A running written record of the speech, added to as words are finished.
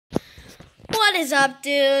is up,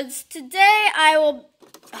 dudes? Today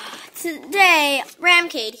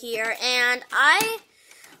Ramcade here, and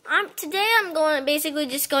today I'm basically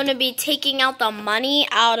just going to be taking out the money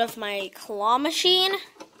out of my claw machine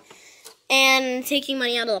and taking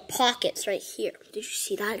money out of the pockets right here. Did you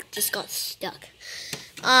see that? It just got stuck.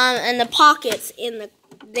 And the pockets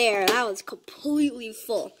there, that was completely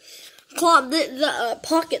full. The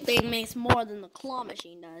pocket thing makes more than the claw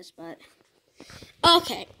machine does, but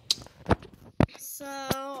okay.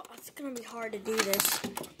 So it's gonna be hard to do this.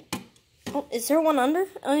 Oh, is there one under?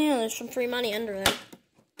 Oh yeah, there's some free money under there.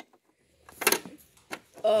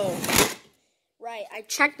 Oh, right. I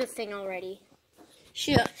checked the thing already.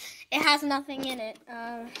 Shoot, it has nothing in it.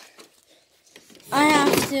 I'll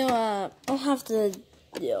have to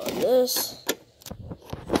deal with this.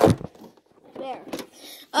 There.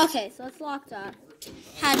 Okay, so it's locked up.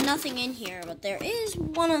 Had nothing in here, but there is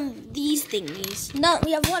one of these thingies. No,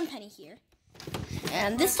 we have 1 penny here.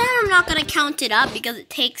 And this time I'm not going to count it up because it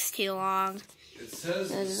takes too long. It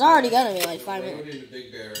says it's already going to be like 5 minutes. The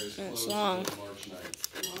Big Bear is it's closed long. on March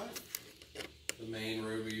 9th. What? The main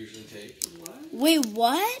road we usually take. What? Wait,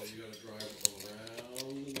 what? So you got to drive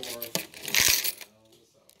around the north,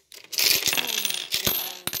 around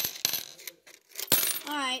the south.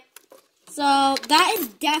 Alright. So, that is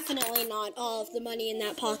definitely not all of the money in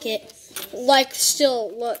that pocket. Like,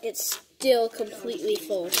 still, look, it's still completely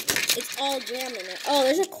full. It's all jamming it. Oh,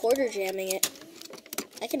 there's a quarter jamming it.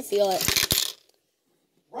 I can feel it.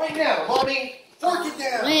 Right now, Mommy! Fork it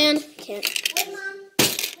down! Man, can't. Good mom.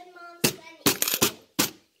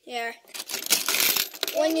 Here.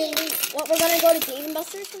 When you leave, we're gonna go to Dave &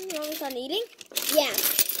 Buster's when you're almost done eating? Yeah.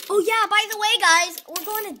 Oh yeah, by the way, guys, we're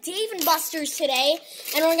going to Dave & Buster's today,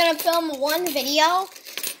 and we're going to film 1 video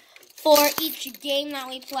for each game that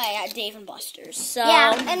we play at Dave & Buster's. So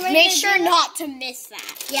yeah, and make sure not to miss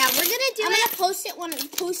that. Yeah, we're gonna do I'm gonna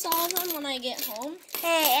post all of them when I get home.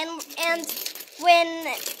 Hey, and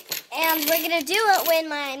we're gonna do it when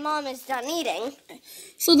my mom is done eating.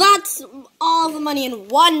 So that's all the money in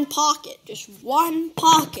 1 pocket, just 1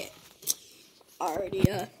 pocket. Already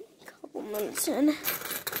a couple minutes in.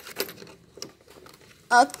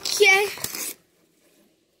 Okay.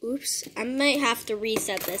 Oops, I might have to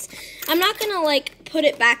reset this. I'm not gonna put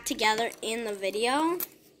it back together in the video.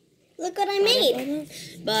 Look what I made.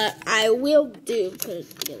 But I will put it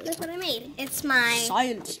together. Look what I made. It's my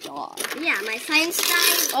science dog. Yeah, my science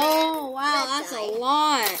dog. Oh wow, that's a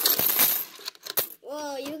lot.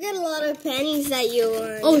 Whoa, you get a lot of pennies that you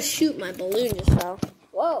won. Oh shoot, my balloon just fell.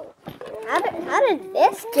 Whoa. How did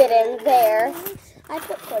this get in there? I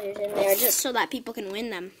put quarters in there just so that people can win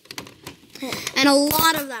them. And a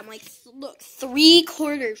lot of them, look, 3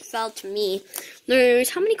 quarters fell to me.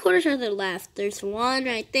 How many quarters are there left? There's 1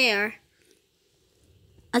 right there.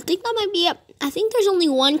 I think that might be up. I think there's only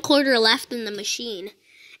 1 quarter left in the machine.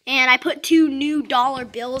 And I put 2 new dollar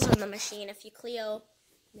bills in the machine. If you, Cleo,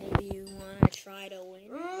 maybe you want to try to win.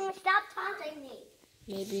 Stop taunting me.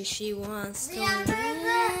 Maybe she wants to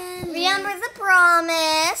win. Remember the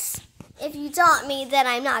promise. If you taunt me, then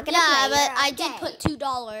I'm not gonna play. Yeah, but I did put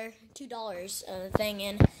 $2 thing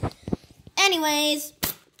in. Anyways,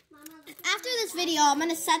 after this video, I'm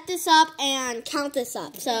gonna set this up and count this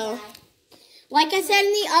up. So, like I said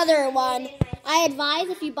in the other one, I advise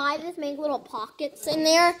if you buy this, make little pockets in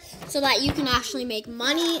there so that you can actually make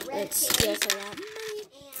money. Let's steal some of that money.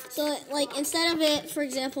 So, instead of it, for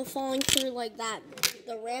example, falling through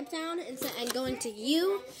the ramp down and going to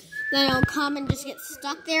you. Then it'll come and just get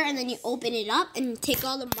stuck there, and then you open it up and take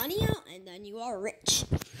all the money out, and then you are rich.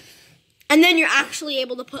 And then you're actually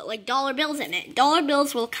able to put dollar bills in it. Dollar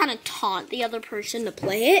bills will kind of taunt the other person to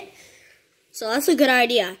play it. So that's a good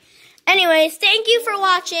idea. Anyways, thank you for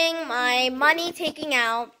watching my money taking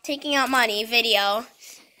out money video.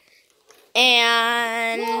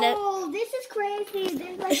 And whoa, this is crazy.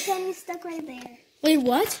 There's pennies stuck right there. Wait,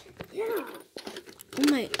 what? Yeah.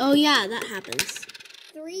 Oh yeah, that happens.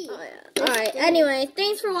 3. Oh, yeah. Alright, anyway,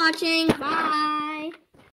 thanks for watching. Bye.